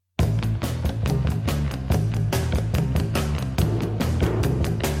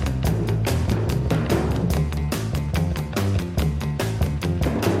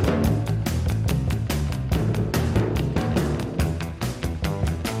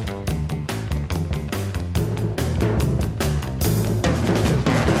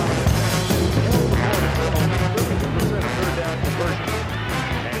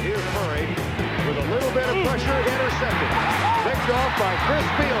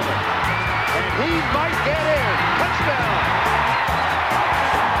might get in. Touchdown.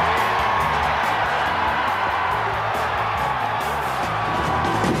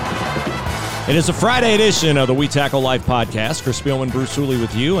 It is a Friday edition of the We Tackle Life podcast. Chris Spielman, Bruce Hooley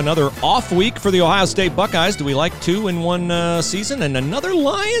with you. Another off week for the Ohio State Buckeyes. Do we like two in one season? And another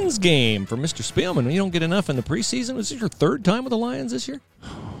Lions game for Mr. Spielman. You don't get enough in the preseason. Was this your third time with the Lions this year?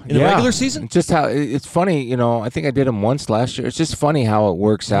 In the regular season? Just how it's funny, I think I did them once last year. It's just funny how it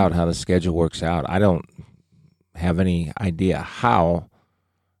works out, how the schedule works out. I don't have any idea how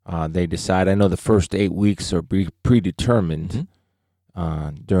they decide. I know the first 8 weeks are predetermined. Mm-hmm.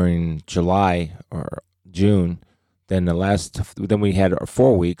 During July or June, then we had our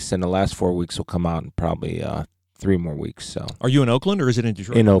 4 weeks, and the last 4 weeks will come out in probably 3 more weeks. So, are you in Oakland or is it in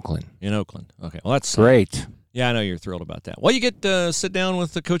Detroit? In Oakland. In Oakland. Okay, well that's great. Yeah, I know you're thrilled about that. Well, you get to sit down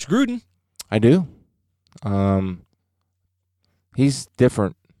with Coach Gruden. I do. He's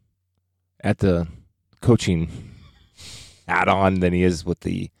different at the coaching add-on than he is with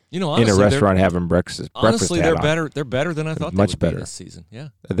the. Honestly, in a restaurant having breakfast. Honestly, they're better. They're better than I thought. Much they would better be this season. Yeah,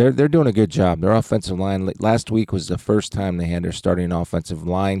 they're doing a good job. Their offensive line last week was the first time they had their starting offensive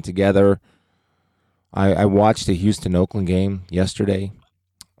line together. I watched the Houston-Oakland game yesterday,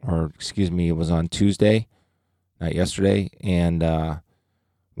 it was on Tuesday, not yesterday. And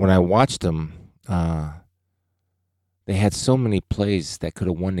when I watched them, they had so many plays that could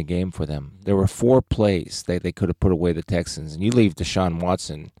have won the game for them. There were 4 plays that they could have put away the Texans. And you leave Deshaun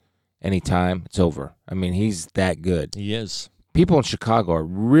Watson anytime, it's over. I mean, he's that good. He is. People in Chicago are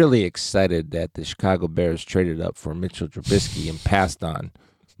really excited that the Chicago Bears traded up for Mitchell Trubisky and passed on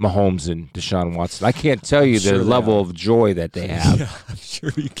Mahomes and Deshaun Watson. I can't tell you the level of joy that they have. Yeah, I'm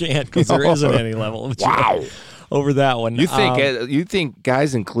sure you can't because there isn't any level of joy over that one. You think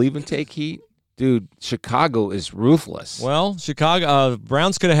guys in Cleveland take heat? Dude, Chicago is ruthless. Well, Chicago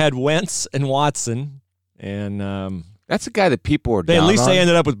Browns could have had Wentz and Watson, and that's a guy that people are down on. At least they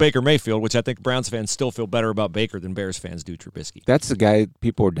ended up with Baker Mayfield, which I think Browns fans still feel better about Baker than Bears fans do Trubisky. That's the guy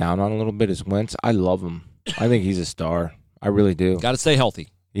people are down on a little bit is Wentz. I love him. I think he's a star. I really do. Got to stay healthy.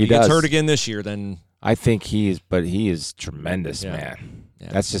 He gets hurt again this year, then I think he is tremendous, man. Yeah.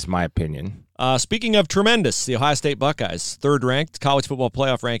 That's just my opinion. Speaking of tremendous, the Ohio State Buckeyes, third-ranked. College football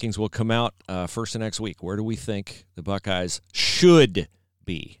playoff rankings will come out first of next week. Where do we think the Buckeyes should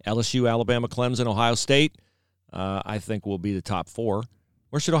be? LSU, Alabama, Clemson, Ohio State, I think will be the top 4.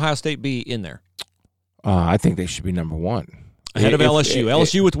 Where should Ohio State be in there? I think they should be number 1. Ahead of LSU.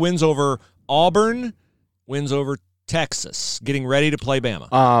 LSU with wins over Auburn, wins over Texas, getting ready to play Bama.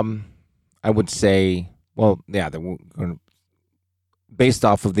 I would say, they're going to. Based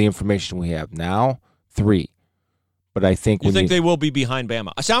off of the information we have now, 3. But I think they will be behind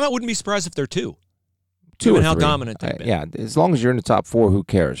Bama. I wouldn't be surprised if they're 2. 2 given or how 3. dominant they've been. Yeah, as long as you're in the top 4, who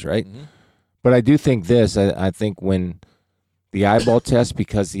cares, right? Mm-hmm. But I do think this. I think when the eyeball test,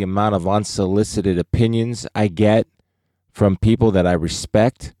 because the amount of unsolicited opinions I get from people that I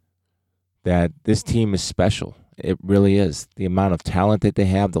respect, that this team is special. It really is. The amount of talent that they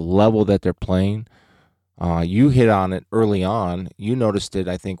have, the level that they're playing. You hit on it early on. You noticed it,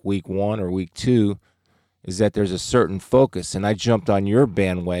 I think, week 1 or week 2, is that there's a certain focus. And I jumped on your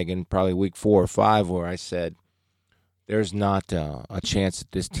bandwagon probably week 4 or 5 where I said there's not a chance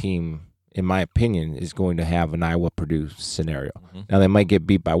that this team, in my opinion, is going to have an Iowa-Purdue scenario. Mm-hmm. Now, they might get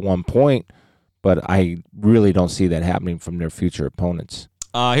beat by 1 point, but I really don't see that happening from their future opponents.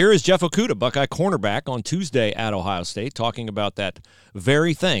 Here is Jeff Okudah, Buckeye cornerback, on Tuesday at Ohio State, talking about that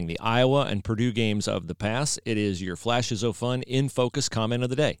very thing, the Iowa and Purdue games of the past. It is your Flashes of Fun in Focus comment of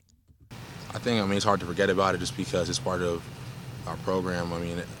the day. I think, it's hard to forget about it just because it's part of our program.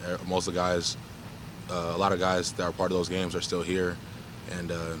 Most of the guys, a lot of guys that are part of those games are still here,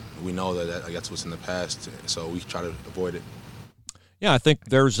 and we know that's what's in the past, so we try to avoid it. Yeah, I think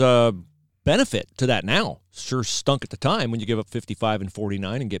there's a benefit to that now. Sure stunk at the time when you give up 55 and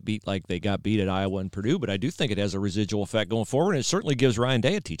 49 and get beat like they got beat at Iowa and Purdue, but I do think it has a residual effect going forward, and it certainly gives Ryan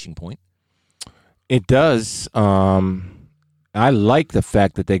Day a teaching point. It does. I like the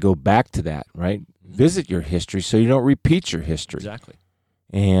fact that they go back to that, right? Mm-hmm. Visit your history so you don't repeat your history. Exactly.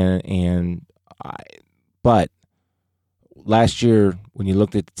 But last year, when you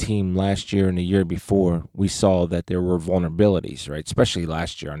looked at the team last year and the year before, we saw that there were vulnerabilities, right? Especially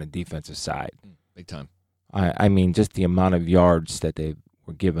last year on the defensive side. Big time. I mean, just the amount of yards that they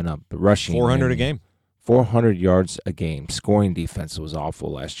were giving up, the rushing. 400 a game. 400 yards a game. Scoring defense was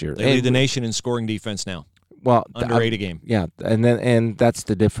awful last year. They lead the nation in scoring defense now. Well, under 8 a game. Yeah, and that's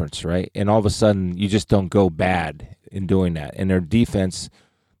the difference, right? And all of a sudden, you just don't go bad in doing that. And their defense,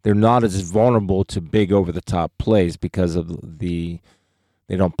 they're not as vulnerable to big over-the-top plays because of the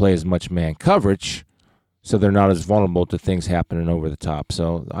they don't play as much man coverage, so they're not as vulnerable to things happening over the top.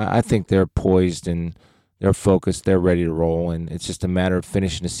 So I think they're poised and they're focused, they're ready to roll, and it's just a matter of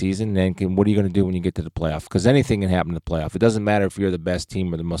finishing the season. And then what are you going to do when you get to the playoff? Because anything can happen in the playoff. It doesn't matter if you're the best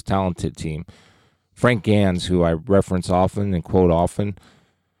team or the most talented team. Frank Gans, who I reference often and quote often,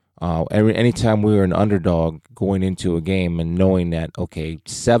 anytime we were an underdog going into a game and knowing that, okay, in the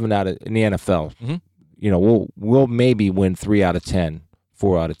NFL, we'll maybe win 3 out of 10,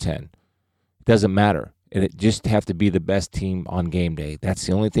 4 out of 10. It doesn't matter. It just have to be the best team on game day. That's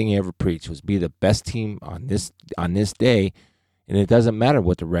the only thing he ever preached, was be the best team on this day, and it doesn't matter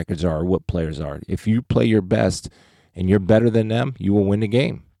what the records are or what players are. If you play your best and you're better than them, you will win the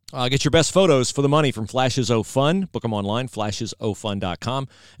game. Get your best photos for the money from Flashes O Fun. Book them online, flashesofun.com,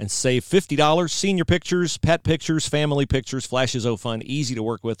 and save $50. Senior pictures, pet pictures, family pictures. Flashes O Fun, easy to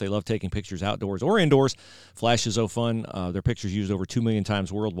work with. They love taking pictures outdoors or indoors. Flashes O Fun, their pictures used over 2 million times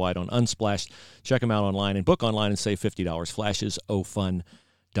worldwide on Unsplash. Check them out online and book online and save $50.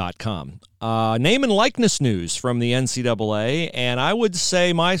 flashesofun.com. Name and likeness news from the NCAA, and I would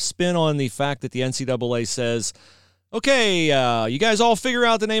say my spin on the fact that the NCAA says, okay, you guys all figure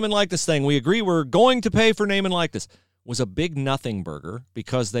out the name and likeness thing. We agree we're going to pay for name and likeness. Was a big nothing burger,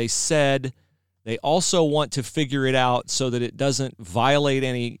 because they said they also want to figure it out so that it doesn't violate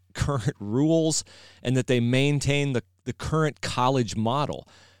any current rules and that they maintain the current college model.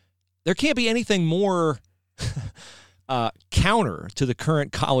 There can't be anything more counter to the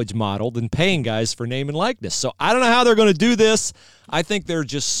current college model than paying guys for name and likeness. So I don't know how they're going to do this. I think they're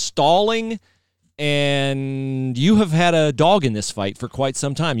just stalling. And you have had a dog in this fight for quite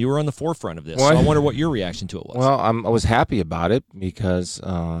some time. You were on the forefront of this. So I wonder what your reaction to it was. Well, I was happy about it because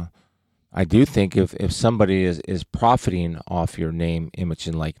I do think if somebody is profiting off your name, image,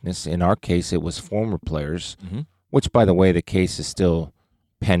 and likeness, in our case it was former players, which, by the way, the case is still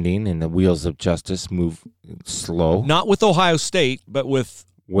pending and the wheels of justice move slow. Not with Ohio State, but with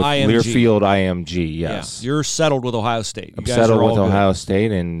IMG. Learfield IMG, yes. Yeah, you're settled with Ohio State. I'm settled with Ohio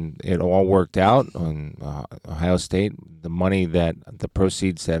State, and it all worked out. On Ohio State, the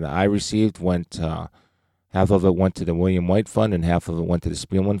proceeds that I received went, half of it went to the William White Fund and half of it went to the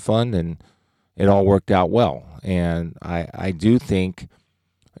Spielman Fund, and it all worked out well. And I do think,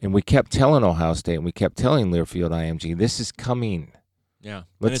 and we kept telling Ohio State, and we kept telling Learfield IMG, this is coming. Yeah,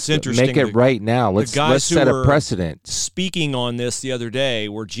 let's it's interesting. Make it right now. Let's set a precedent. Speaking on this the other day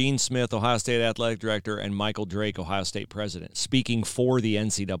were Gene Smith, Ohio State athletic director, and Michael Drake, Ohio State president, speaking for the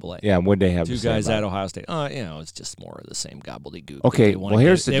NCAA. Yeah, what they have two to say guys about at Ohio State. It's just more of the same gobbledygook. Okay, well,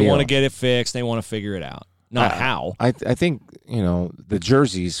 here's the deal. They want to get it fixed. They want to figure it out. Not how. I think the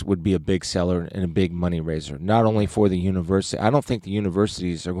jerseys would be a big seller and a big money raiser, not only for the university. I don't think the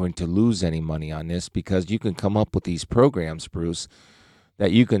universities are going to lose any money on this, because you can come up with these programs, Bruce,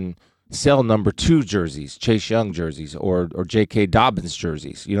 that you can sell number 2 jerseys, Chase Young jerseys, or J.K. Dobbins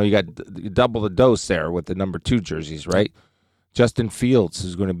jerseys. You got double the dose there with the number 2 jerseys, right? Justin Fields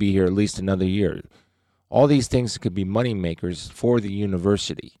is going to be here at least another year. All these things could be money makers for the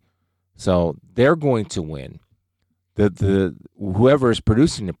university. So they're going to win. The whoever is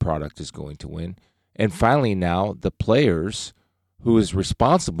producing the product is going to win. And finally now, the players who is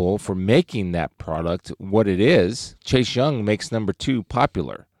responsible for making that product what it is. Chase Young makes number 2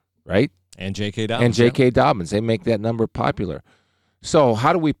 popular, right? And J.K. Dobbins. Dobbins, they make that number popular. So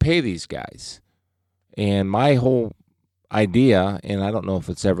how do we pay these guys? And my whole idea, and I don't know if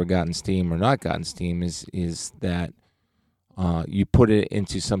it's ever gotten steam or not gotten steam, is that you put it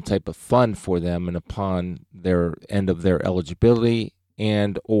into some type of fund for them, and upon their end of their eligibility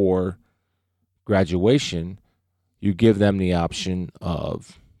and or graduation, you give them the option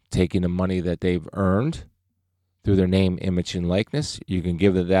of taking the money that they've earned through their name, image, and likeness. You can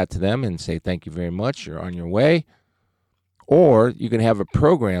give that to them and say, thank you very much, you're on your way. Or you can have a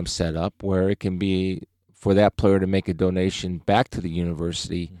program set up where it can be for that player to make a donation back to the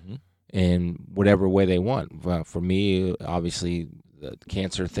university in whatever way they want. For me, obviously, the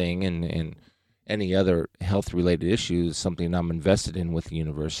cancer thing and any other health-related issue is something I'm invested in with the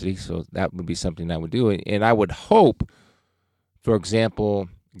university, so that would be something I would do. And I would hope, for example,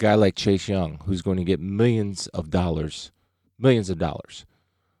 a guy like Chase Young, who's going to get millions of dollars,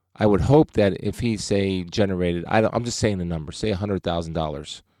 I would hope that if he, say, generated, I'm just saying a number, say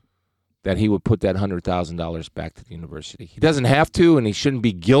 $100,000, that he would put that $100,000 back to the university. He doesn't have to, and he shouldn't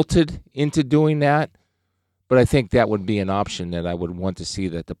be guilted into doing that, but I think that would be an option that I would want to see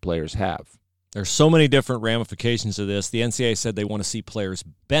that the players have. There's so many different ramifications of this. The NCAA said they want to see players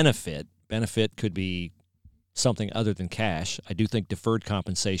benefit. Benefit could be something other than cash. I do think deferred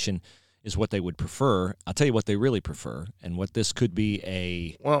compensation is what they would prefer. I'll tell you what they really prefer, and what this could be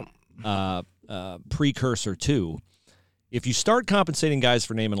a precursor to. If you start compensating guys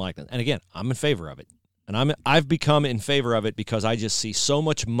for name and likeness, and again, I'm in favor of it, and I've become in favor of it because I just see so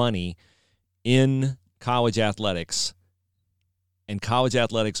much money in college athletics, and college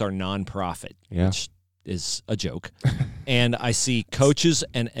athletics are nonprofit, which is a joke. And I see coaches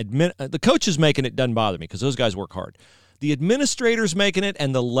and the coaches making it doesn't bother me because those guys work hard. The administrators making it,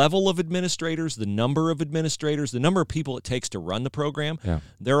 and the level of administrators, the number of administrators, the number of people it takes to run the program,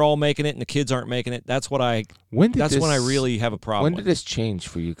 they're all making it, and the kids aren't making it. That's what when I really have a problem. When did this change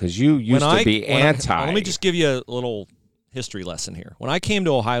for you? Because you used to be anti. Let me just give you a little history lesson here. When I came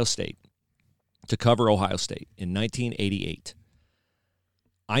to Ohio State to cover Ohio State in 1988,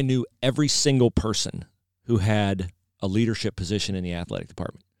 I knew every single person who had a leadership position in the athletic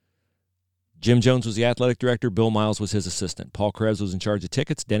department. Jim Jones was the athletic director. Bill Miles was his assistant. Paul Krebs was in charge of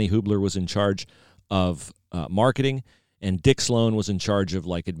tickets. Denny Hubler was in charge of marketing. And Dick Sloan was in charge of,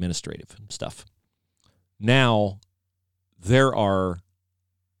 administrative stuff. Now, there are,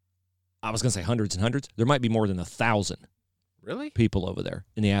 I was going to say hundreds and hundreds. There might be more than 1,000 people over there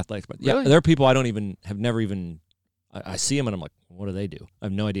in the athletic department. Really? Yeah, there are people I have never even, I see them and I'm like, what do they do? I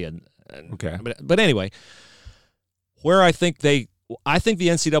have no idea. Okay. But anyway, where I think the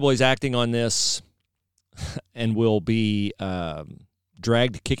NCAA is acting on this and will be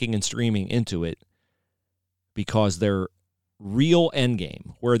dragged kicking and streaming into it because their real end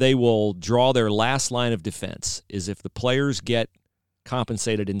game, where they will draw their last line of defense, is if the players get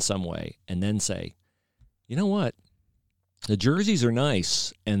compensated in some way and then say, you know what, the jerseys are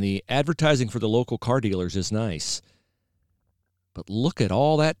nice and the advertising for the local car dealers is nice, but look at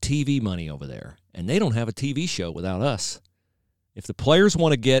all that TV money over there, and they don't have a TV show without us. If the players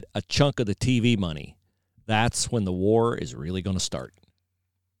want to get a chunk of the TV money, that's when the war is really going to start.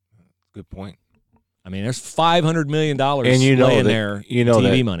 Good point. I mean, there's $500 million and laying there TV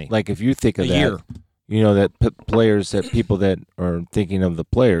that, money. Like, if you think of a that, year. People that are thinking of the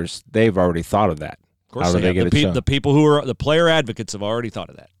players, they've already thought of that. Of course they have. The people who are the player advocates have already thought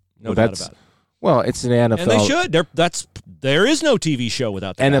of that. No doubt about it. Well, it's an NFL. And they should. There is no TV show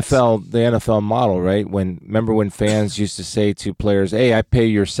without the NFL model, right? Remember when fans used to say to players, "Hey, I pay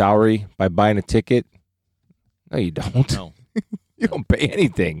your salary by buying a ticket." No, you don't. No, you don't pay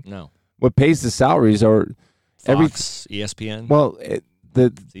anything. No. What pays the salaries are Fox, ESPN. Well, the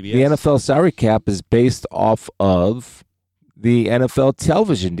NFL salary cap is based off of the NFL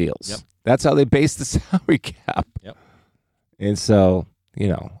television deals. Yep. That's how they base the salary cap. Yep. And so,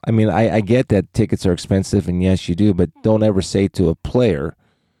 I get that tickets are expensive, and yes, you do, but don't ever say to a player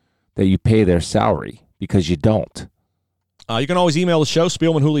that you pay their salary, because you don't. You can always email the show,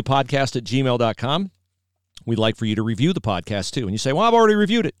 SpielmanHooleyPodcast@gmail.com. We'd like for you to review the podcast, too. And you say, well, I've already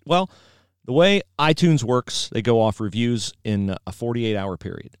reviewed it. Well, the way iTunes works, they go off reviews in a 48-hour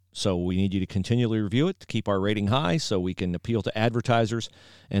period. So we need you to continually review it to keep our rating high so we can appeal to advertisers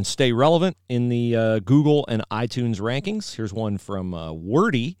and stay relevant in the Google and iTunes rankings. Here's one from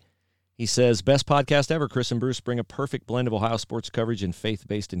Wordy. He says, best podcast ever. Chris and Bruce bring a perfect blend of Ohio sports coverage and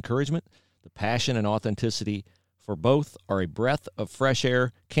faith-based encouragement. The passion and authenticity for both are a breath of fresh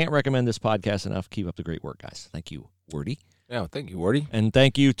air. Can't recommend this podcast enough. Keep up the great work, guys. Thank you, Wordy. Yeah, thank you, Wordy. And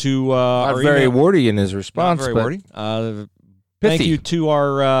thank you to not very wordy in his response. Not very wordy. Thank you to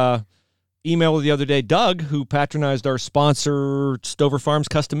our email the other day, Doug, who patronized our sponsor, Stover Farms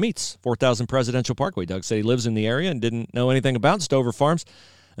Custom Meats, 4000 Presidential Parkway. Doug said he lives in the area and didn't know anything about Stover Farms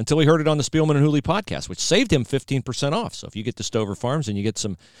until he heard it on the Spielman and Hooley podcast, which saved him 15% off. So if you get to Stover Farms and you get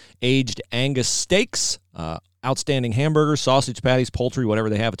some aged Angus steaks, outstanding hamburgers, sausage patties, poultry, whatever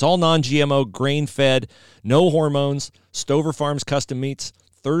they have, it's all non-GMO, grain-fed, no hormones. Stover Farms Custom Meats,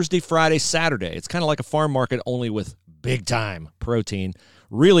 Thursday, Friday, Saturday. It's kind of like a farm market, only with big-time protein.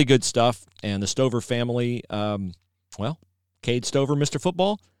 Really good stuff. And the Stover family, Cade Stover, Mr.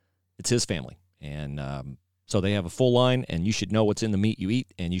 Football, it's his family. And so they have a full line, and you should know what's in the meat you eat,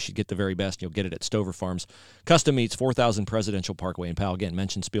 and you should get the very best. You'll get it at Stover Farms Custom Meats, 4000 Presidential Parkway in Powell. Again,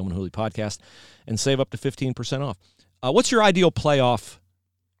 mention Spielman Hooley podcast and save up to 15% off. What's your ideal playoff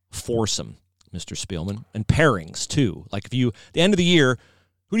foursome, Mr. Spielman? And pairings, too. Like if you, at the end of the year,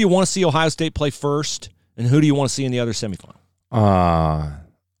 who do you want to see Ohio State play first, and who do you want to see in the other semifinal?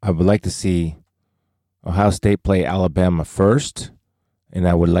 I would like to see Ohio State play Alabama first, and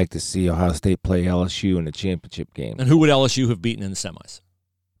I would like to see Ohio State play LSU in the championship game. And who would LSU have beaten in the semis?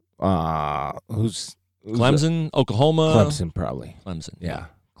 Who's Clemson, Oklahoma? Clemson, probably. Clemson, yeah.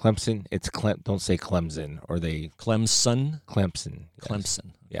 Clemson. It's don't say Clemson, or they Clemson. Clemson. Yes.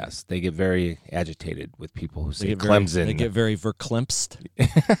 Clemson. Yes, they get very agitated with people who say They get Clemson. they get very verklempt.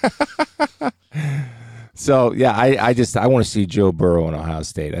 So yeah, I want to see Joe Burrow in Ohio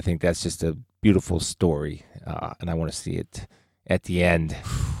State. I think that's just a beautiful story, and I want to see it at the end.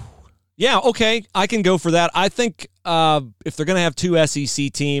 Yeah, okay, I can go for that. I think if they're going to have two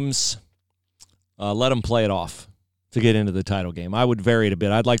SEC teams, let them play it off to get into the title game. I would vary it a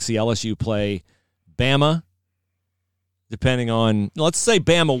bit. I'd like to see LSU play Bama, depending on, let's say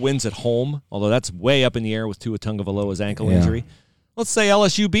Bama wins at home, although that's way up in the air with Tua Tagovailoa's ankle injury. Let's say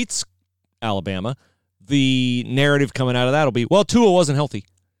LSU beats Alabama. The narrative coming out of that will be, well, Tua wasn't healthy.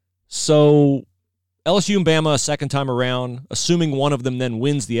 So LSU and Bama a second time around, assuming one of them then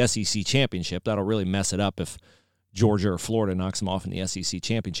wins the SEC championship. That'll really mess it up if Georgia or Florida knocks them off in the SEC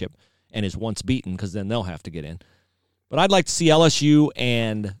championship and is once beaten, because then they'll have to get in. But I'd like to see LSU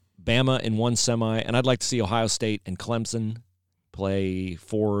and Bama in one semi, and I'd like to see Ohio State and Clemson play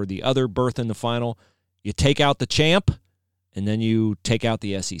for the other berth in the final. You take out the champ, and then you take out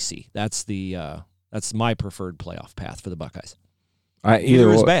the SEC. That's my preferred playoff path for the Buckeyes.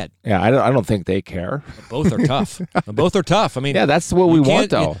 Either is bad. Yeah, I don't think they care. But both are tough. Both are tough. I mean, yeah, that's what we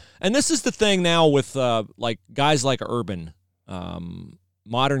want, though. And this is the thing now with like guys like Urban,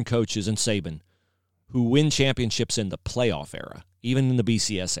 modern coaches, and Saban, who win championships in the playoff era, even in the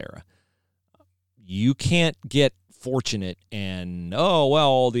BCS era. You can't get fortunate and,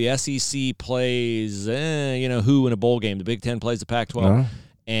 the SEC plays, who in a bowl game? The Big Ten plays the Pac-12. No.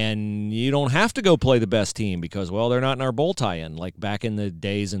 And you don't have to go play the best team because, they're not in our bowl tie-in like back in the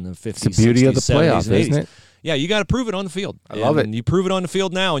days in the 50s, it's the beauty 60s, of the 70s, playoff, and 80s. isn't it? Yeah, you got to prove it on the field. I love it. You prove it on the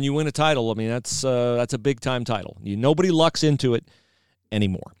field now, and you win a title. I mean, that's a big-time title. Nobody lucks into it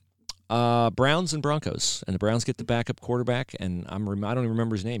anymore. Browns and Broncos, and the Browns get the backup quarterback, and I don't even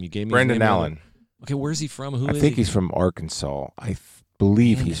remember his name. You gave me Brandon his name Allen. Okay, where's he from? Who is he? I think he's from Arkansas. I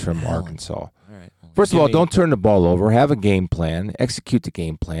believe Brandon he's from Allen. Arkansas. All right. Well, First of all, don't turn the ball over. Have a game plan. Execute the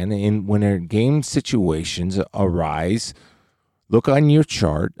game plan. And when there game situations arise, look on your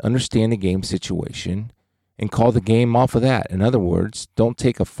chart, understand the game situation, and call the game off of that. In other words, don't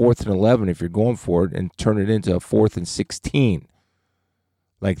take a 4th and 11 if you're going for it and turn it into a 4th and 16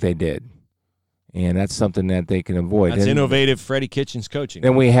 like they did. And that's something that they can avoid. That's and innovative Freddie Kitchens coaching.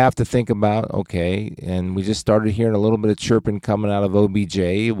 then we have to think about, and we just started hearing a little bit of chirping coming out of OBJ.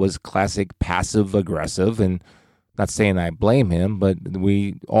 It was classic passive-aggressive, and not saying I blame him, but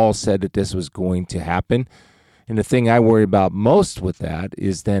we all said that this was going to happen. And the thing I worry about most with that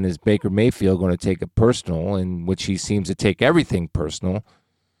is Baker Mayfield going to take it personal, in which he seems to take everything personal,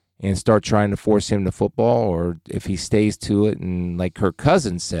 and start trying to force him to football, or if he stays to it. And like Kirk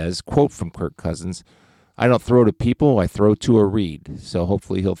Cousins says, quote from Kirk Cousins, I don't throw to people, I throw to a read. So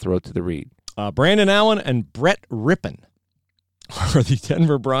hopefully he'll throw to the read. Brandon Allen and Brett Rippon are the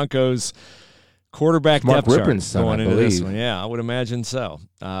Denver Broncos quarterback Mark depth chart Rippon's son, going I into this believe. one. Yeah, I would imagine so.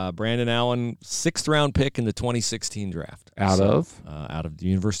 Brandon Allen, 6th-round pick in the 2016 draft. Out of the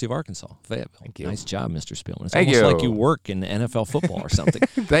University of Arkansas, Fayetteville. Thank you. Nice job, Mr. Spielman. It's Thank almost you. like you work in NFL football or something.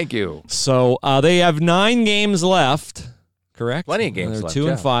 Thank you. So they have 9 games left, correct? Plenty of games They're left, 2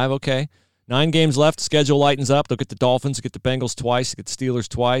 and yeah. 5, okay. 9 games left. Schedule lightens up. They'll get the Dolphins, they get the Bengals twice, they get the Steelers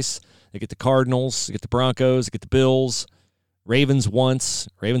twice, they get the Cardinals, they get the Broncos, they get the Bills, Ravens once,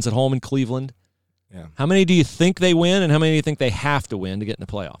 Ravens at home in Cleveland. Yeah. How many do you think they win, and how many do you think they have to win to get in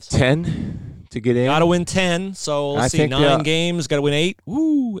the playoffs? 10 to get in. Got to win 10, so let's I see, think, 9 games, got to win 8.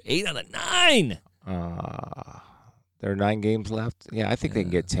 Woo, 8 out of 9. There are 9 games left. Yeah, I think they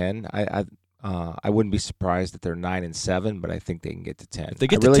can get 10. I wouldn't be surprised if they're 9 and 7, but I think they can get to 10. If they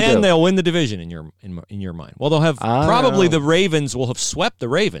get I really to 10, do. they'll win the division in your mind. Well, they'll have probably the Ravens will have swept the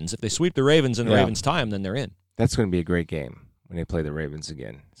Ravens. If they sweep the Ravens in the Ravens' time, then they're in. That's going to be a great game when they play the Ravens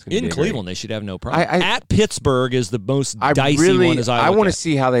again. It's gonna In be a Cleveland, great- they should have no problem. I- At Pittsburgh is the most I dicey really, one as I I look want to at.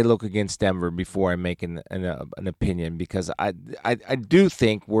 see how they look against Denver before I make an opinion, because I do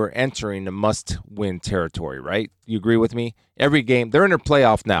think we're entering the must-win territory, right? You agree with me? Every game, they're in their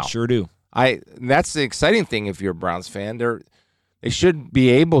playoff now. Sure do. That's the exciting thing if you're a Browns fan. They should be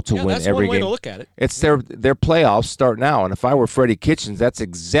able to win that's every one way game. to look at it. It's their playoffs start now, and if I were Freddie Kitchens, that's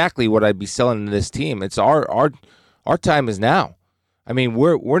exactly what I'd be selling to this team. It's our time is now. I mean,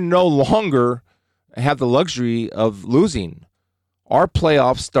 we're no longer have the luxury of losing. Our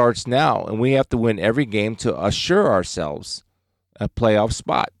playoff starts now, and we have to win every game to assure ourselves a playoff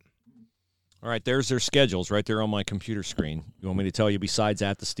spot. All right, there's their schedules right there on my computer screen. You want me to tell you besides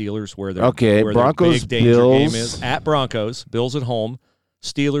at the Steelers where their Broncos, big danger Bills. game is? At Broncos, Bills at home,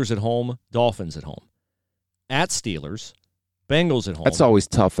 Steelers at home, Dolphins at home. At Steelers, Bengals at home. That's always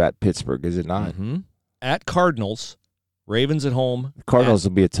tough at Pittsburgh, is it not? Mm-hmm. At Cardinals, Ravens at home. Cardinals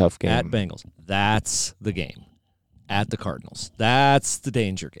will be a tough game. At Bengals. That's the game. At the Cardinals. That's the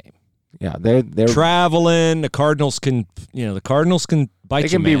danger game. Yeah, they're traveling. The Cardinals can bite you. They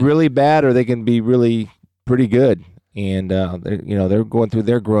can be really bad, or they can be really pretty good. And they're going through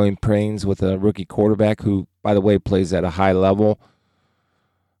their growing pains with a rookie quarterback who, by the way, plays at a high level.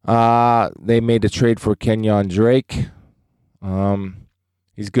 They made a trade for Kenyon Drake.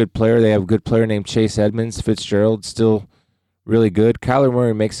 He's a good player. They have a good player named Chase Edmonds. Fitzgerald still really good. Kyler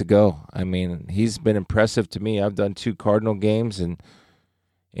Murray makes it go. I mean, he's been impressive to me. I've done 2 Cardinal games, and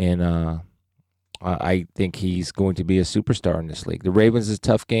I think he's going to be a superstar in this league. The Ravens is a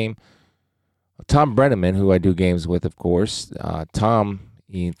tough game. Tom Brenneman, who I do games with, of course,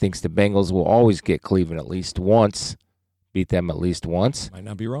 he thinks the Bengals will always get Cleveland at least once, beat them at least once. Might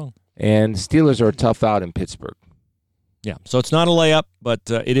not be wrong. And Steelers are a tough out in Pittsburgh. Yeah, so it's not a layup, but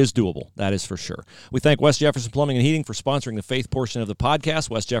it is doable. That is for sure. We thank West Jefferson Plumbing and Heating for sponsoring the faith portion of the podcast.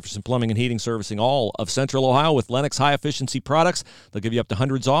 West Jefferson Plumbing and Heating servicing all of Central Ohio with Lennox high-efficiency products. They'll give you up to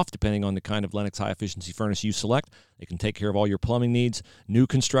hundreds off, depending on the kind of Lennox high-efficiency furnace you select. They can take care of all your plumbing needs, new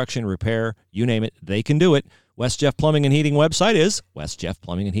construction, repair, you name it, they can do it. West Jeff Plumbing and Heating website is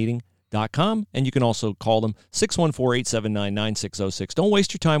westjeffplumbingandheating.com, and you can also call them 614-879-9606. Don't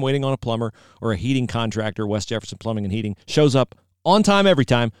waste your time waiting on a plumber or a heating contractor. West Jefferson Plumbing and Heating shows up on time every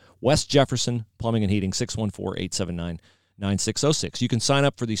time. West Jefferson Plumbing and Heating, 614-879-9606. You can sign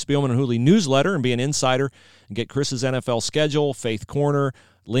up for the Spielman and Hooley newsletter and be an insider and get Chris's NFL schedule, Faith Corner,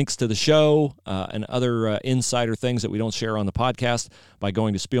 links to the show, and other insider things that we don't share on the podcast by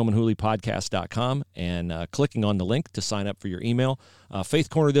going to SpielmanHooleyPodcast.com and clicking on the link to sign up for your email.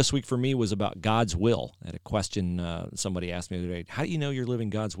 Faith Corner this week for me was about God's will. I had a question somebody asked me the other day, how do you know you're living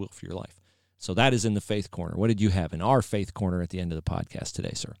God's will for your life? So that is in the Faith Corner. What did you have in our Faith Corner at the end of the podcast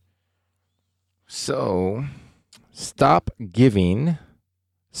today, sir? So, stop giving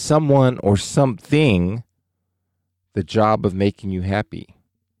someone or something the job of making you happy.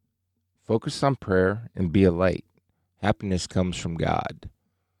 Focus on prayer and be a light. Happiness comes from God.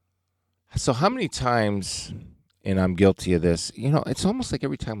 So how many times, and I'm guilty of this, it's almost like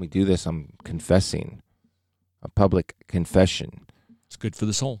every time we do this, I'm confessing, a public confession. It's good for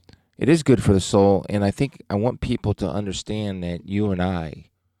the soul. It is good for the soul, and I think I want people to understand that you and I,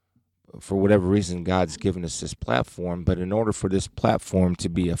 for whatever reason, God's given us this platform, but in order for this platform to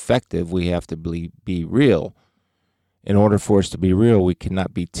be effective, we have to be real. In order for us to be real, we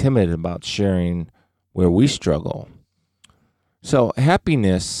cannot be timid about sharing where we struggle. So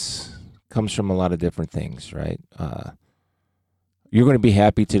happiness comes from a lot of different things, right? You're going to be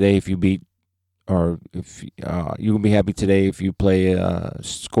happy today if you beat, or if you're going to be happy today if you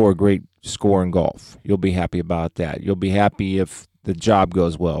score a great score in golf. You'll be happy about that. You'll be happy if the job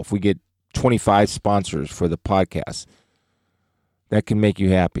goes well. If we get 25 sponsors for the podcast, that can make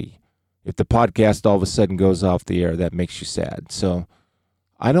you happy. If the podcast all of a sudden goes off the air, that makes you sad. So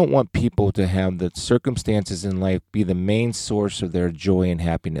I don't want people to have the circumstances in life be the main source of their joy and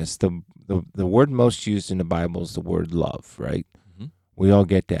happiness. The word most used in the Bible is the word love, right? Mm-hmm. We all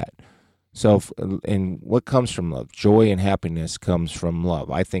get that. So, and what comes from love? Joy and happiness comes from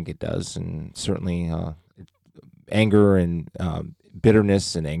love. I think it does, and certainly anger and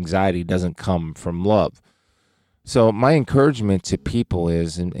bitterness and anxiety doesn't come from love. So my encouragement to people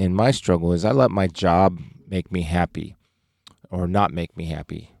is, and my struggle is, I let my job make me happy or not make me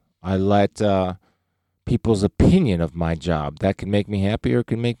happy. I let people's opinion of my job, that can make me happy or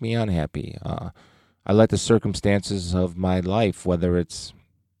can make me unhappy. I let the circumstances of my life, whether it's,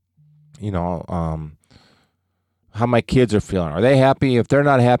 how my kids are feeling. Are they happy? If they're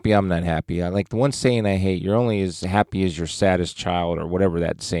not happy, I'm not happy. I like the one saying I hate, you're only as happy as your saddest child, or whatever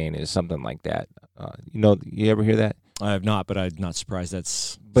that saying is, something like that. You ever hear that? I have not, but I'm not surprised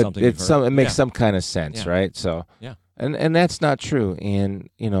that's but something you've heard. It makes some kind of sense, right? So, yeah. And that's not true. And,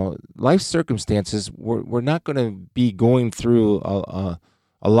 life circumstances, we're not going to be going through a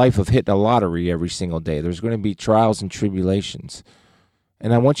life of hitting a lottery every single day. There's going to be trials and tribulations.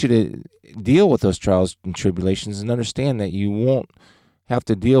 And I want you to deal with those trials and tribulations and understand that you won't have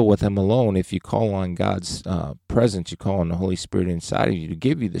to deal with them alone if you call on God's presence, you call on the Holy Spirit inside of you to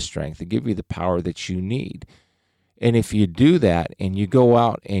give you the strength, to give you the power that you need. And if you do that and you go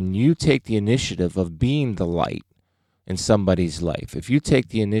out and you take the initiative of being the light in somebody's life, if you take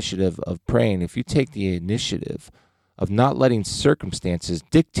the initiative of praying, if you take the initiative of not letting circumstances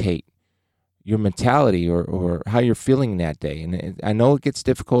dictate your mentality or how you're feeling that day. And I know it gets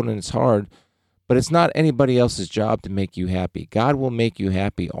difficult and it's hard, But it's not anybody else's job to make you happy. God will make you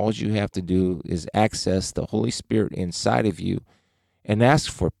happy. All you have to do is access the Holy Spirit inside of you and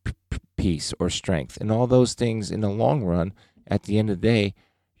ask for peace or strength. And all those things in the long run, at the end of the day,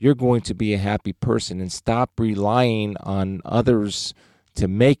 you're going to be a happy person, and stop relying on others to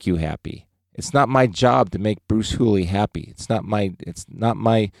make you happy. It's not my job to make Bruce Hooley happy. It's not my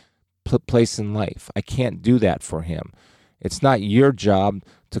place in life. I can't do that for him. It's not your job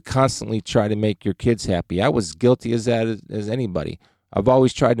to constantly try to make your kids happy. I was guilty as that as anybody. I've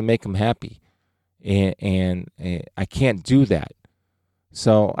always tried to make them happy, and I can't do that.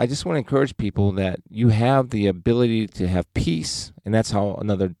 So I just want to encourage people that you have the ability to have peace, and that's how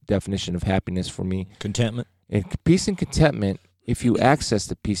another definition of happiness for me. Contentment. And peace and contentment, if you access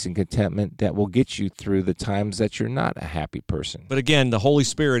the peace and contentment, that will get you through the times that you're not a happy person. But again, the Holy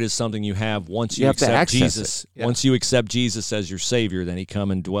Spirit is something you have once you accept Jesus. Yeah. Once you accept Jesus as your Savior, then he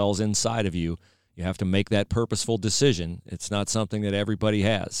comes and dwells inside of you. You have to make that purposeful decision. It's not something that everybody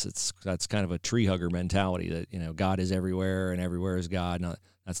has. That's kind of a tree hugger mentality that, God is everywhere and everywhere is God. No,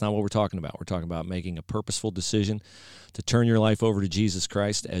 that's not what we're talking about. We're talking about making a purposeful decision to turn your life over to Jesus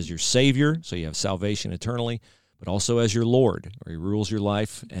Christ as your Savior, so you have salvation eternally, but also as your Lord, where he rules your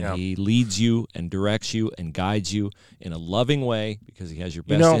life and he leads you and directs you and guides you in a loving way because he has your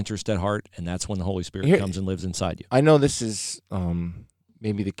best interest at heart, and that's when the Holy Spirit comes and lives inside you. I know this is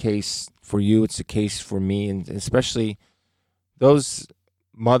maybe the case for you. It's the case for me, and especially those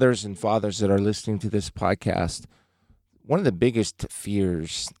mothers and fathers that are listening to this podcast. One of the biggest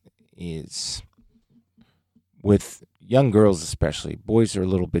fears is with young girls especially. Boys are a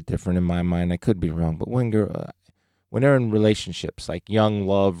little bit different in my mind. I could be wrong, but when they're in relationships, like young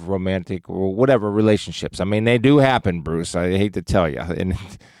love, romantic, or whatever relationships, I mean, they do happen, Bruce. I hate to tell you. And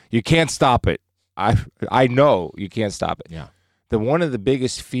you can't stop it. I know you can't stop it. Yeah. One of the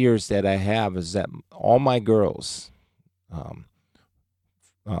biggest fears that I have is that all my girls,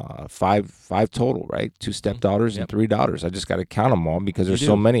 5 total, right? 2 stepdaughters and 3 daughters. I just got to count them all because there's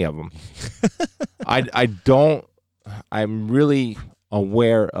so many of them. I'm really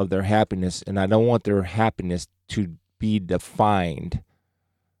aware of their happiness, and I don't want their happiness to be defined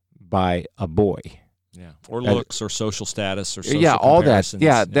by a boy. Yeah, or looks, or social status, or social all that. comparisons.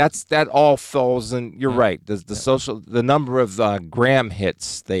 Yeah, that all falls in. You're right. The number of gram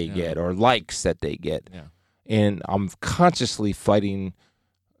hits they get or likes that they get, and I'm constantly fighting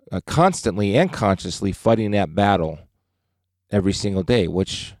that battle every single day.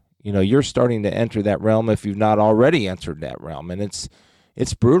 Which you're starting to enter that realm if you've not already entered that realm, and it's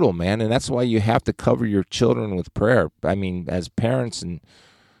brutal, man. And that's why you have to cover your children with prayer. I mean, as parents and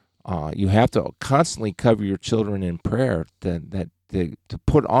you have to constantly cover your children in prayer to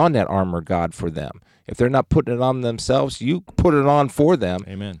put on that armor God for them. If they're not putting it on themselves, you put it on for them.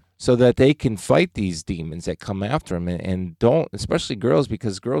 Amen. So that they can fight these demons that come after them, and don't, especially girls,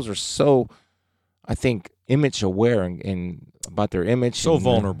 because girls are so, I think, image aware and about their image. So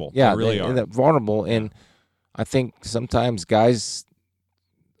vulnerable. Yeah, they really are. They're vulnerable, and I think sometimes guys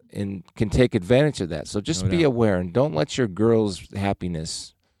can take advantage of that. So just be aware, and don't let your girls'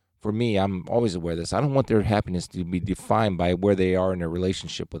 happiness. For me, I'm always aware of this. I don't want their happiness to be defined by where they are in their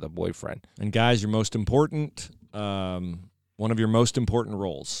relationship with a boyfriend. And guys, your most important, one of your most important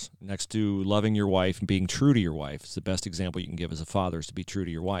roles, next to loving your wife and being true to your wife, it's the best example you can give as a father is to be true to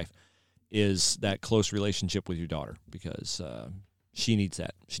your wife, is that close relationship with your daughter, because she needs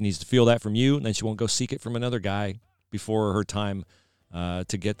that. She needs to feel that from you, and then she won't go seek it from another guy before her time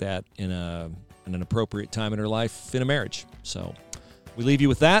to get that in an appropriate time in her life in a marriage. So we leave you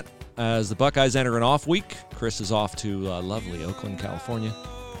with that. As the Buckeyes enter an off week, Chris is off to lovely Oakland, California.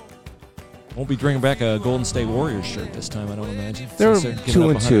 Won't be bringing back a Golden State Warriors shirt this time, I don't imagine. They're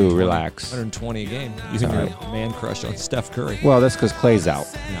 2-2, relax. 120 a game. You think you're a man crush on Steph Curry. Well, that's because Clay's out.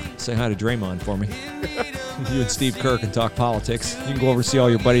 Yeah. Say hi to Draymond for me. You and Steve Kerr can talk politics. You can go over and see all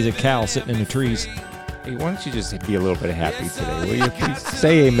your buddies at Cal sitting in the trees. Hey, why don't you just be a little bit happy today, will you? Please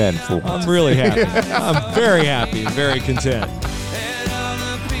say amen, fool. I'm really happy. I'm very happy and very content.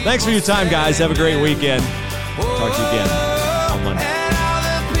 Thanks for your time, guys. Have a great weekend. Talk to you again.